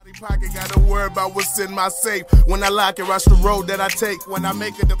pocket, gotta worry about what's in my safe. When I lock it, rush the road that I take. When I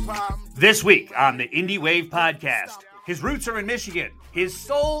make a deposit. This week on the Indie Wave Podcast, his roots are in Michigan, his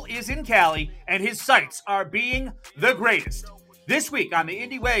soul is in Cali, and his sights are being the greatest. This week on the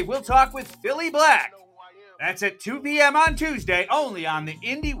Indie Wave, we'll talk with Philly Black. That's at 2 p.m. on Tuesday, only on the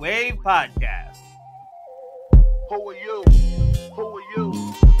Indie Wave Podcast. Who are you? Who are you?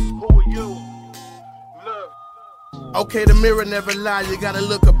 Who are you? Look. Okay, the mirror never lies. You gotta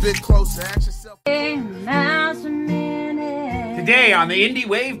look a bit closer. Ask yourself. Today on the Indie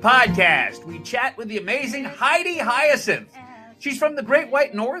Wave Podcast, we chat with the amazing Heidi Hyacinth. She's from the Great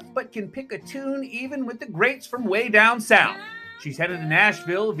White North, but can pick a tune even with the greats from way down south. She's headed to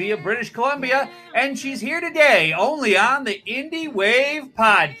Nashville via British Columbia, and she's here today only on the Indie Wave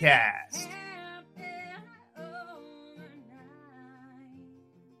Podcast.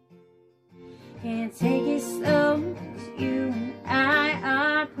 Can't take it slow, 'cause you and I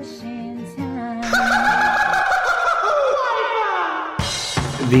are pushing time.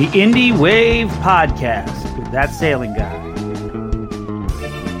 The Indie Wave Podcast with That Sailing Guy.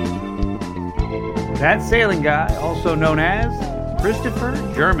 That Sailing Guy, also known as Christopher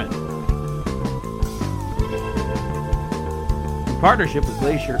German. In partnership with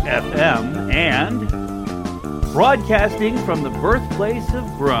Glacier FM and broadcasting from the birthplace of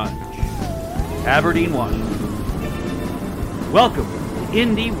grunge, Aberdeen, Washington. Welcome to the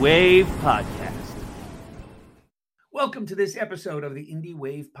Indie Wave Podcast. Welcome to this episode of the Indie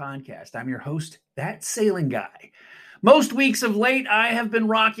Wave Podcast. I'm your host, That Sailing Guy. Most weeks of late, I have been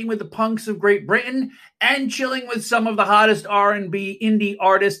rocking with the punks of Great Britain and chilling with some of the hottest R&B indie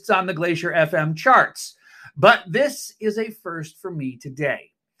artists on the Glacier FM charts. But this is a first for me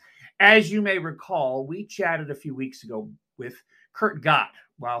today. As you may recall, we chatted a few weeks ago with Kurt Gott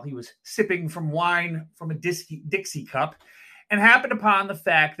while he was sipping from wine from a Dixie cup, and happened upon the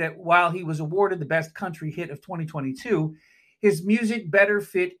fact that while he was awarded the best country hit of 2022, his music better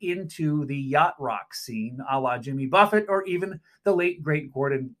fit into the yacht rock scene, a la Jimmy Buffett or even the late, great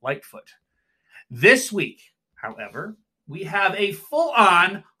Gordon Lightfoot. This week, however, we have a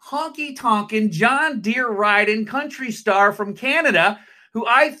full-on, honky-tonkin', John Deere-riding country star from Canada who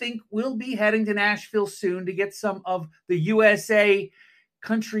I think will be heading to Nashville soon to get some of the USA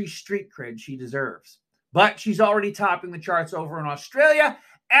country street cred she deserves. But she's already topping the charts over in Australia,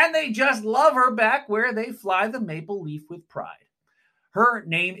 and they just love her back where they fly the maple leaf with pride. Her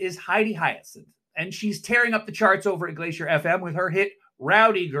name is Heidi Hyacinth, and she's tearing up the charts over at Glacier FM with her hit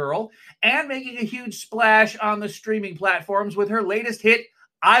Rowdy Girl, and making a huge splash on the streaming platforms with her latest hit,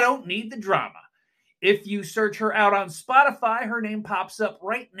 I Don't Need the Drama. If you search her out on Spotify, her name pops up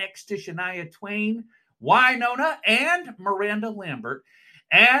right next to Shania Twain, Wynonna, and Miranda Lambert.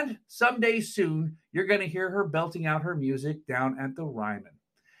 And someday soon, you're going to hear her belting out her music down at the Ryman.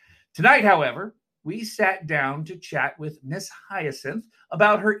 Tonight, however, we sat down to chat with Miss Hyacinth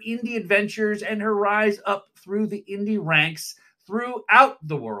about her indie adventures and her rise up through the indie ranks throughout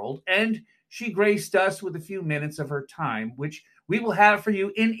the world. And she graced us with a few minutes of her time, which we will have for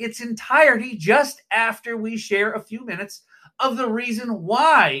you in its entirety just after we share a few minutes of the reason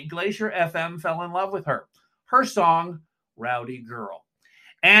why Glacier FM fell in love with her. Her song, Rowdy Girl.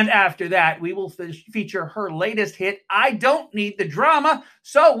 And after that, we will feature her latest hit, I Don't Need the Drama.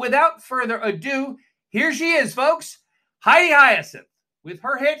 So without further ado, here she is, folks, Heidi Hyacinth with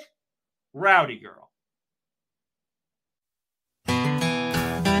her hit, Rowdy Girl.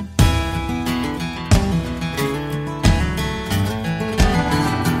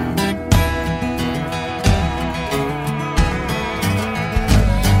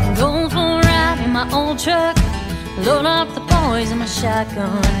 Going for a ride in my old truck, load up the boys in my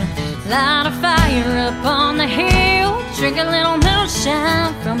shotgun, light a fire up on the hill, drink a little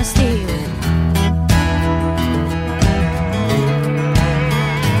moonshine from a still.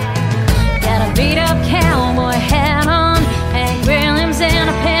 Got a beat up cowboy hat on, Hank Williams and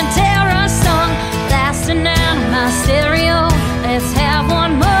a Pantera song, blasting out of my stereo. Let's have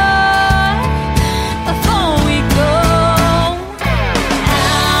one more before we go.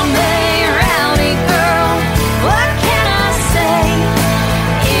 I'm a rowdy girl, what can I say?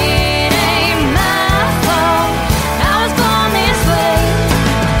 It ain't my fault, I was born this way.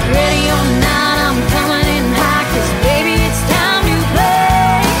 Ready or not, I'm coming in hot, 'cause baby it's time to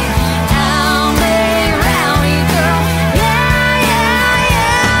play. I'm a rowdy girl.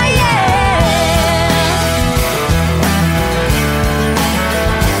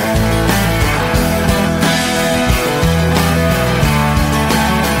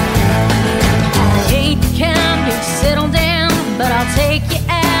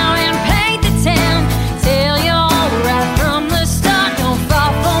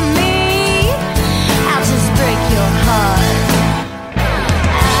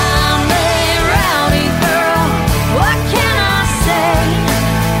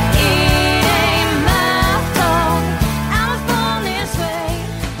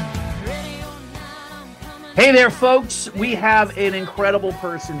 Hey there, folks. We have an incredible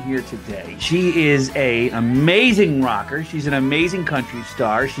person here today. She is an amazing rocker. She's an amazing country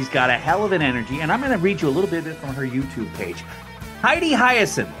star. She's got a hell of an energy, and I'm going to read you a little bit from her YouTube page. Heidi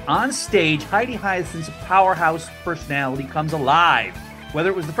Hyacinth. On stage, Heidi Hyacinth's powerhouse personality comes alive.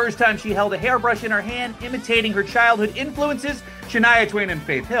 Whether it was the first time she held a hairbrush in her hand, imitating her childhood influences, Shania Twain and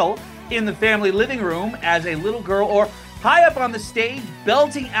Faith Hill, in the family living room as a little girl, or high up on the stage,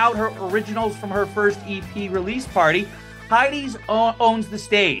 belting out her originals from her first EP release party, Heidi's owns the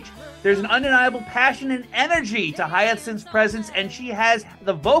stage. There's an undeniable passion and energy to Hyacinth's presence, and she has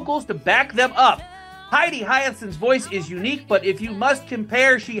the vocals to back them up. Heidi Hyacinth's voice is unique, but if you must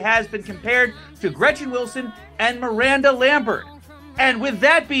compare, she has been compared to Gretchen Wilson and Miranda Lambert. And with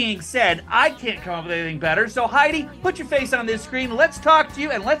that being said, I can't come up with anything better. So Heidi, put your face on this screen. Let's talk to you,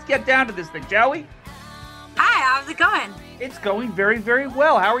 and let's get down to this thing, shall we? Hi, how's it going? It's going very, very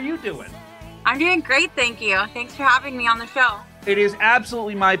well. How are you doing? I'm doing great, thank you. Thanks for having me on the show. It is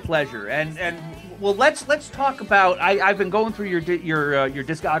absolutely my pleasure. And well, let's talk about. I've been going through your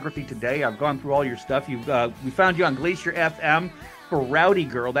discography today. I've gone through all your stuff. We found you on Glacier FM for Rowdy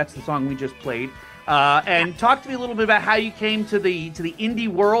Girl. That's the song we just played. And talk to me a little bit about how you came to the indie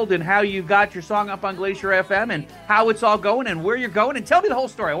world and how you got your song up on Glacier FM and how it's all going and where you're going. And tell me the whole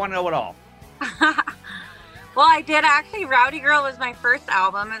story. I want to know it all. Well, I did actually. Rowdy Girl was my first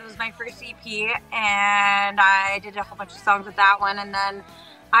album. It was my first EP, and I did a whole bunch of songs with that one. And then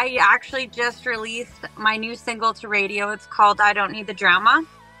I actually just released my new single to radio. It's called I Don't Need the Drama.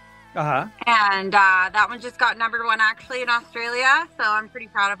 Uh-huh. And that one just got #1 actually in Australia, so I'm pretty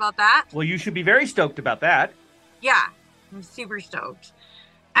proud about that. Well, you should be very stoked about that. Yeah, I'm super stoked.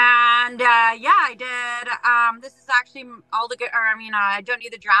 And yeah, I did. This is actually all the good. I Don't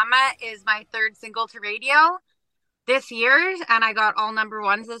Need the Drama is my third single to radio this year, and I got all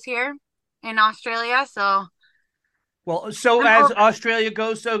 #1s this year in Australia. So, well, so as Australia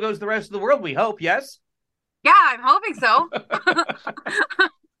goes, so goes the rest of the world. We hope, yes. Yeah, I'm hoping so.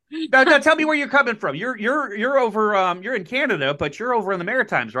 Now, tell me where you're coming from. You're over. You're in Canada, but you're over in the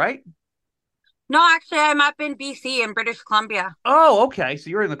Maritimes, right? No, actually, I'm up in BC in British Columbia. Oh, okay. So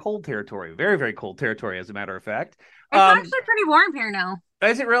you're in the cold territory. Very, very cold territory, as a matter of fact. It's actually pretty warm here now.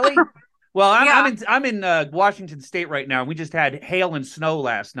 Is it really? Well, I'm in Washington State right now. We just had hail and snow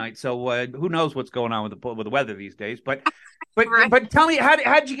last night, so who knows what's going on with the weather these days? But Right. But tell me, how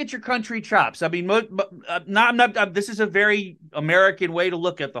did you get your country chops? I mean, this is a very American way to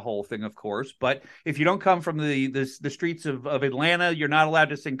look at the whole thing, of course. But if you don't come from the streets of Atlanta, you're not allowed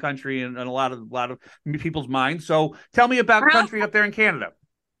to sing country in a lot of people's minds. So tell me about country up there in Canada.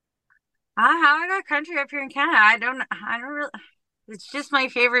 How I got country up here in Canada? I don't really. It's just my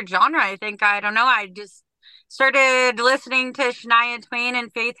favorite genre. I think I don't know. I just started listening to Shania Twain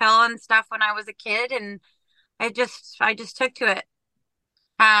and Faith Hill and stuff when I was a kid, and I just took to it,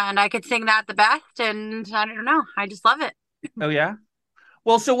 and I could sing that the best. And I don't know. I just love it. Oh yeah.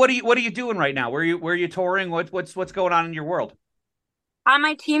 Well, so what are you doing right now? Where are you touring? What's going on in your world?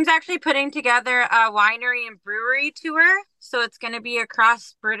 My team's actually putting together a winery and brewery tour, so it's going to be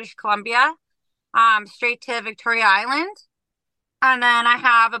across British Columbia, straight to Victoria Island, and then I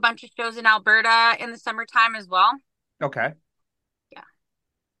have a bunch of shows in Alberta in the summertime as well. Okay. Yeah.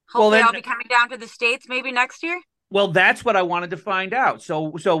 Hopefully, Well, I'll be coming down to the States maybe next year. Well, that's what I wanted to find out.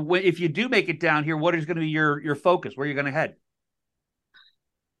 So if you do make it down here, what is going to be your focus? Where are you going to head?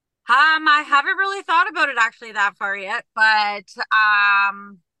 I haven't really thought about it actually that far yet, but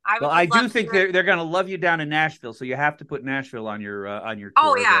I do think they're going to love you down in Nashville, so you have to put Nashville on your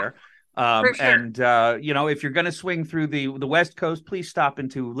tour there. For sure. And if you're going to swing through the West Coast, please stop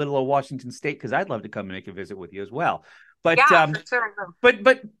into little old Washington State, because I'd love to come and make a visit with you as well. But yeah, for sure.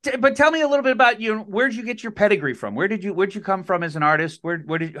 But tell me a little bit about where'd you get your pedigree from? Where'd you come from as an artist?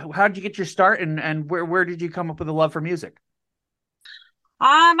 How did you get your start, and where did you come up with a love for music? Well,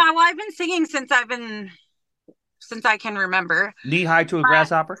 I've been singing since I can remember. Knee high to a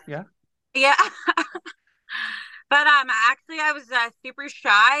grasshopper, yeah. Yeah. But actually, I was super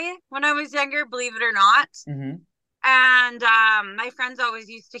shy when I was younger, believe it or not. Mm-hmm. And my friends always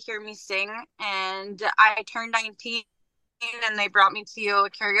used to hear me sing, and I turned 19, and they brought me to a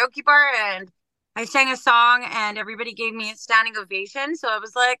karaoke bar, and I sang a song, and everybody gave me a standing ovation. So I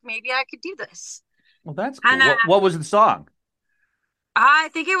was like, maybe I could do this. Well, that's cool. And, what was the song? I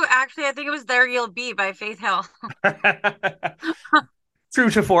think it was There You'll Be by Faith Hill. True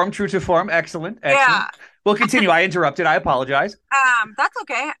to form. Excellent. Yeah. Well, continue. I interrupted. I apologize. That's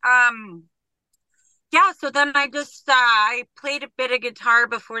okay. Yeah, so then I played a bit of guitar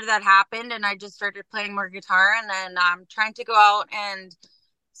before that happened, and I just started playing more guitar, and then I'm trying to go out and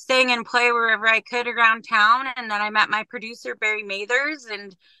sing and play wherever I could around town. And then I met my producer, Barry Mathers,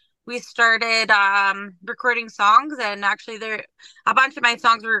 and we started recording songs. And actually, a bunch of my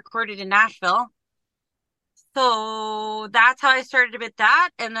songs were recorded in Nashville. So that's how I started with that.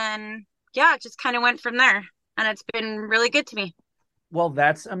 And then, yeah, it just kind of went from there. And it's been really good to me. Well,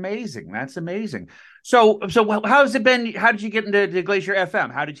 that's amazing. That's amazing. So how's it been? How did you get into Glacier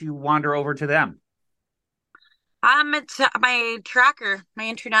FM? How did you wander over to them? It's my tracker, my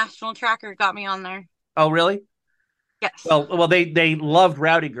international tracker got me on there. Oh, really? Yes. Well, they loved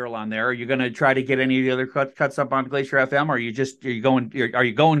Rowdy Girl on there. Are you going to try to get any of the other cuts up on Glacier FM, or are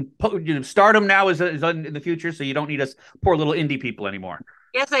you going stardom now is in the future, so you don't need us poor little indie people anymore?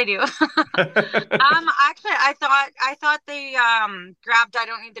 Yes, I do. Actually, I thought they grabbed I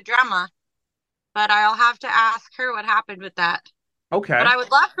Don't Need the Drama, but I'll have to ask her what happened with that. Okay. But I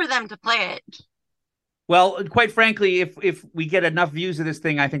would love for them to play it. Well, quite frankly, if we get enough views of this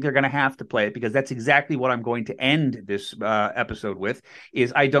thing, I think they're going to have to play it, because that's exactly what I'm going to end this episode with.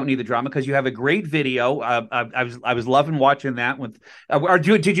 Is I Don't Need the Drama, because you have a great video. I was loving watching that.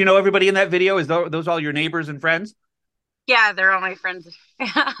 Did you know everybody in that video? Is those all your neighbors and friends? Yeah, they're all my friends.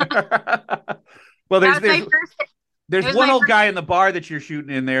 Well, there's one old guy in the bar that you're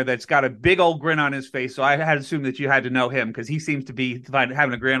shooting in there that's got a big old grin on his face. So I had assumed that you had to know him, because he seems to be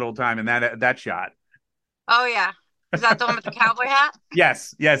having a grand old time in that shot. Oh, yeah. Is that the one with the cowboy hat?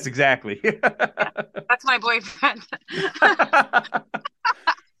 Yes, exactly. Yeah, that's my boyfriend.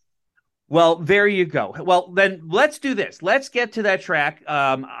 Well, there you go. Well, then let's do this. Let's get to that track.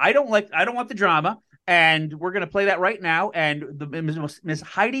 I don't want the drama. And we're going to play that right now. And Miss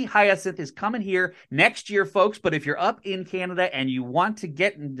Heidi Hyacinth is coming here next year, folks. But if you're up in Canada and you want to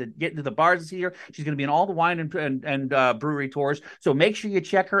get into the bars this year, she's going to be in all the wine and brewery tours. So make sure you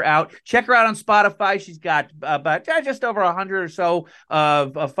check her out. Check her out on Spotify. She's got about just over 100 or so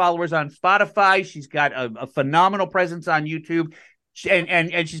of followers on Spotify. She's got a phenomenal presence on YouTube.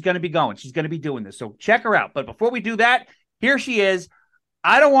 And she's going to be going. She's going to be doing this. So check her out. But before we do that, here she is.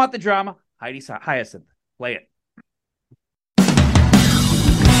 I Don't Want the Drama. Heidi Hyacinth, play it.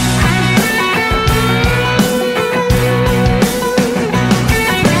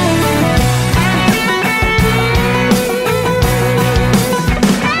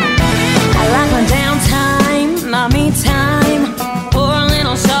 I like my downtime, my me time, pour a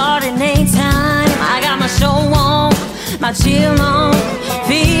little Chardonnay time. I got my show on, my chill on,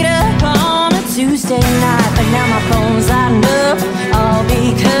 feet up on a Tuesday night, but now my phone's lighting up, all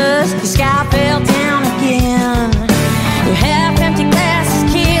because the sky fell down again. Your half-empty glass is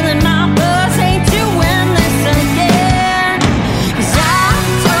killing my buzz. Ain't doing this again, 'cause I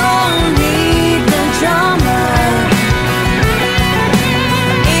don't need the drama.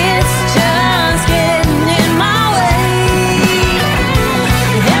 It's just getting in my way.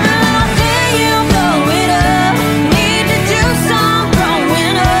 Every little day you blow it up. Need to do some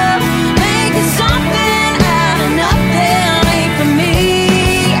growing up, making something out of nothing ain't for me.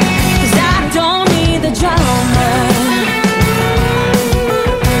 'Cause I don't need the drama.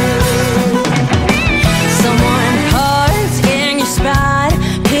 Someone parked in your spot,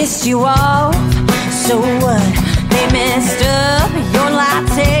 pissed you off. So what? They messed up your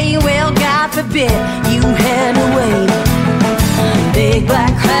latte. Well, God forbid you had to wait. Big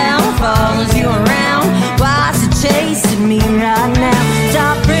black cloud follows you around. Why's it chasing me right now?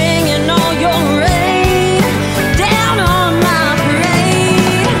 Stop bringing all your rain down on my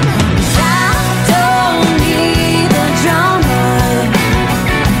parade. 'Cause I don't need the drama.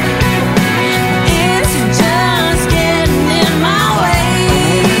 It's just getting in my way.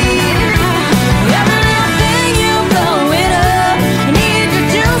 Every little thing you blow it up. Need to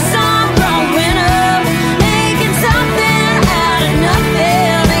do some growing up, making something out of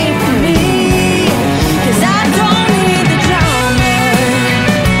nothing ain't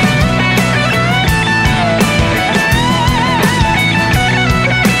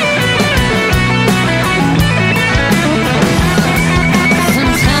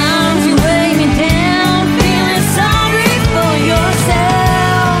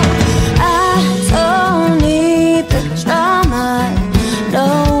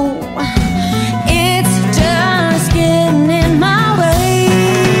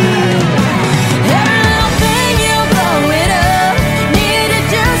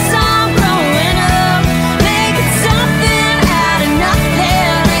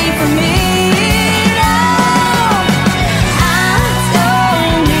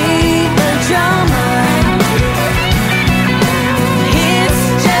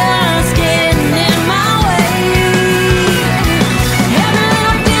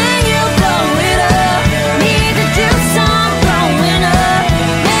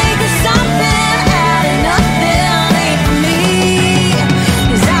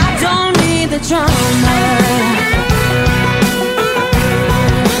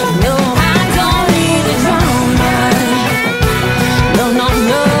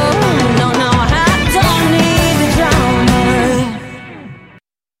no, no, no, I don't need the drama.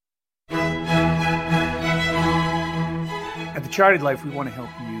 At The Charted Life, we want to help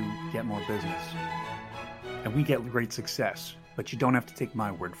you get more business. And we get great success, but you don't have to take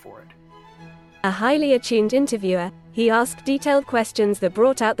my word for it. A highly attuned interviewer, he asked detailed questions that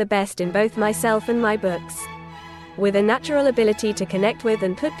brought out the best in both myself and my books. With a natural ability to connect with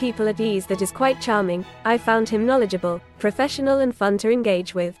and put people at ease that is quite charming, I found him knowledgeable, professional and fun to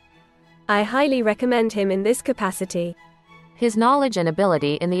engage with. I highly recommend him in this capacity. His knowledge and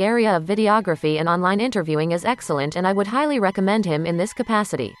ability in the area of videography and online interviewing is excellent, and I would highly recommend him in this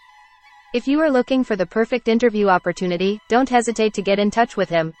capacity. If you are looking for the perfect interview opportunity, don't hesitate to get in touch with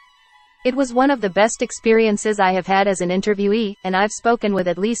him. It was one of the best experiences I have had as an interviewee, and I've spoken with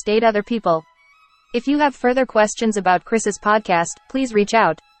at least 8 other people. If you have further questions about Chris's podcast, please reach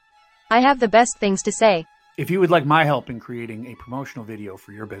out. I have the best things to say. If you would like my help in creating a promotional video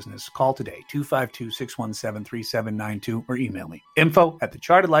for your business, call today, 252-617-3792, or email me,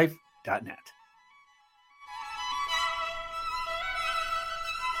 info@thechartedlife.net.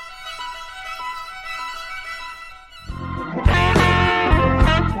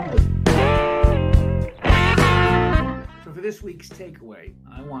 So for this week's takeaway,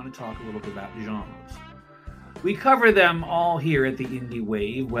 I want to talk a little bit about genres. We cover them all here at the Indie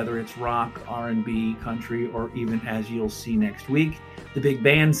Wave, whether it's rock, R&B, country, or even, as you'll see next week, the big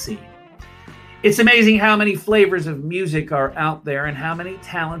band scene. It's amazing how many flavors of music are out there and how many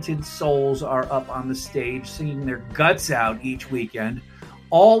talented souls are up on the stage singing their guts out each weekend,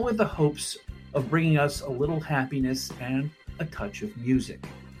 all with the hopes of bringing us a little happiness and a touch of music.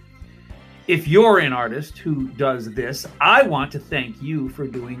 If you're an artist who does this, I want to thank you for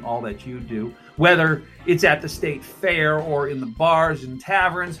doing all that you do, whether it's at the state fair or in the bars and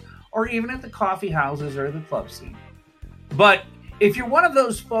taverns, or even at the coffee houses or the club scene. But if you're one of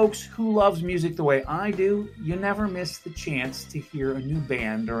those folks who loves music the way I do, you never miss the chance to hear a new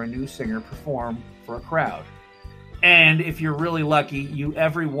band or a new singer perform for a crowd. And if you're really lucky, you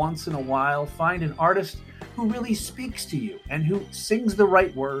every once in a while find an artist who really speaks to you and who sings the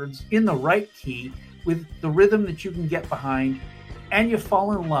right words in the right key with the rhythm that you can get behind, and you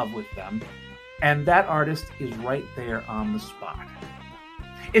fall in love with them, and that artist is right there on the spot.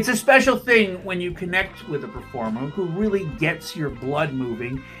 It's a special thing when you connect with a performer who really gets your blood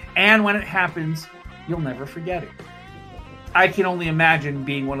moving, and when it happens, you'll never forget it. I can only imagine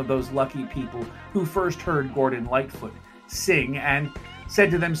being one of those lucky people who first heard Gordon Lightfoot sing and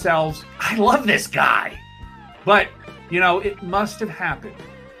said to themselves, I love this guy. But, it must have happened.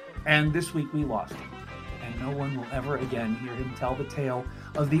 And this week we lost him. And no one will ever again hear him tell the tale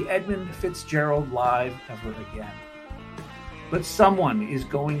of the Edmund Fitzgerald live ever again. But someone is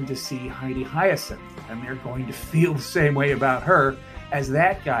going to see Heidi Hyacinth, and they're going to feel the same way about her as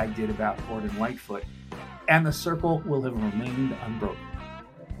that guy did about Gordon Lightfoot. And the circle will have remained unbroken.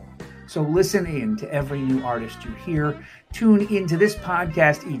 So listen in to every new artist you hear. Tune into this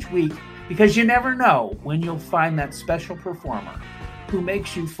podcast each week, because you never know when you'll find that special performer who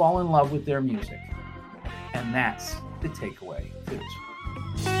makes you fall in love with their music. And that's the takeaway for this week.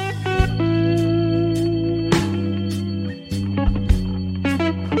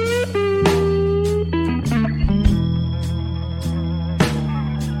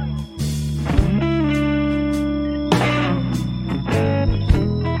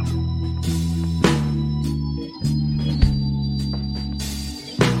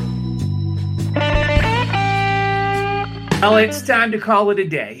 Well, it's time to call it a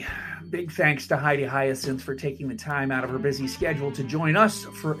day. Big thanks to Heidi Hyacinth for taking the time out of her busy schedule to join us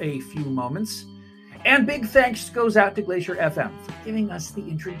for a few moments. And big thanks goes out to Glacier FM for giving us the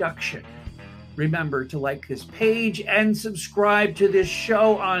introduction. Remember to like this page and subscribe to this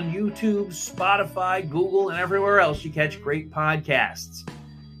show on YouTube, Spotify, Google, and everywhere else you catch great podcasts.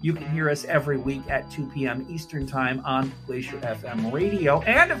 You can hear us every week at 2 p.m. Eastern Time on Glacier FM Radio,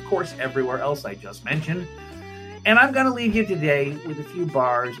 and of course everywhere else I just mentioned. And I'm going to leave you today with a few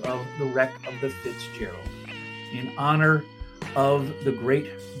bars of The Wreck of the Fitzgerald in honor of the great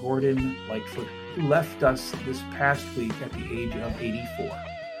Gordon Lightfoot, who left us this past week at the age of 84.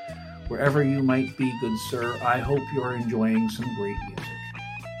 Wherever you might be, good sir, I hope you're enjoying some great music.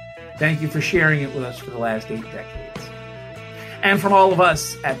 Thank you for sharing it with us for the last 8 decades. And from all of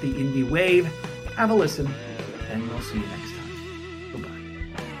us at the Indie Wave, have a listen, and we'll see you next time.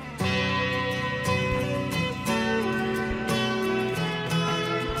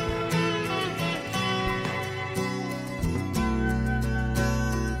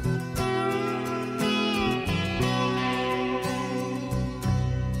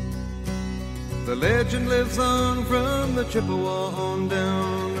 The legend lives on from the Chippewa on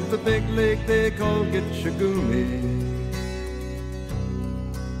down of the big lake they call Gitchagumi.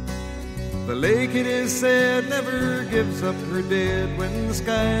 The lake, it is said, never gives up her dead when the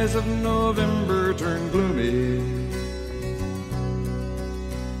skies of November turn gloomy.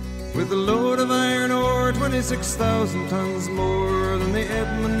 With a load of iron ore, 26,000 tons more than the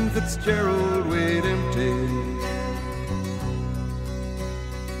Edmund Fitzgerald weighed empty.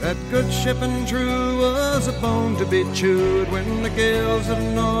 That good ship and true was a bone to be chewed when the gales of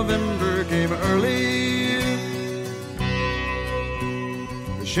November came early.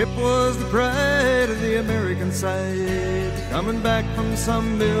 The ship was the pride of the American side, coming back from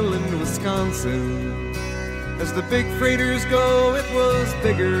some mill in Wisconsin. As the big freighters go, it was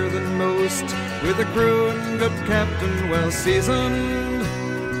bigger than most, with a crew and good captain well seasoned,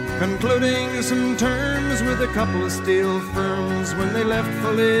 concluding some terms with a couple of steel firms when they left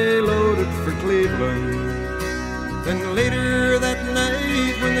fully loaded for Cleveland. Then later that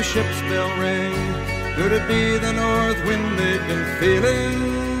night when the ship's bell rang, could it be the north wind they'd been feeling?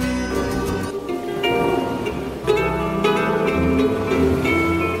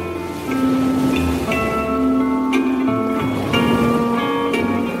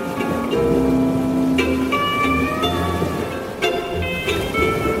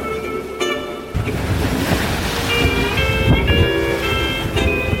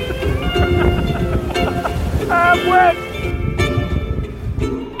 I'm wet!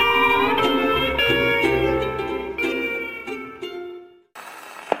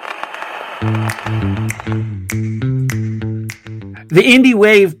 The Indie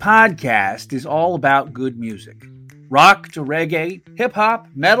Wave podcast is all about good music. Rock to reggae, hip-hop,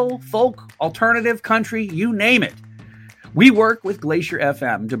 metal, folk, alternative, country, you name it. We work with Glacier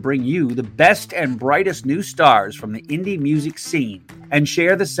FM to bring you the best and brightest new stars from the indie music scene and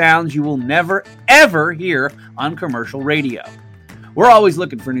share the sounds you will never, ever hear on commercial radio. We're always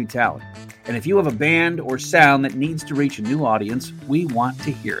looking for new talent. And if you have a band or sound that needs to reach a new audience, we want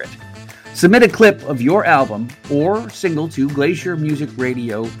to hear it. Submit a clip of your album or single to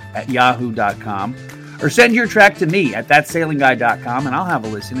glaciermusicradio@yahoo.com or send your track to me at thatsailingguy.com and I'll have a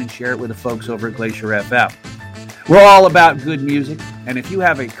listen and share it with the folks over at Glacier FM. We're all about good music, and if you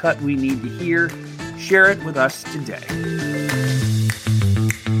have a cut we need to hear, share it with us today.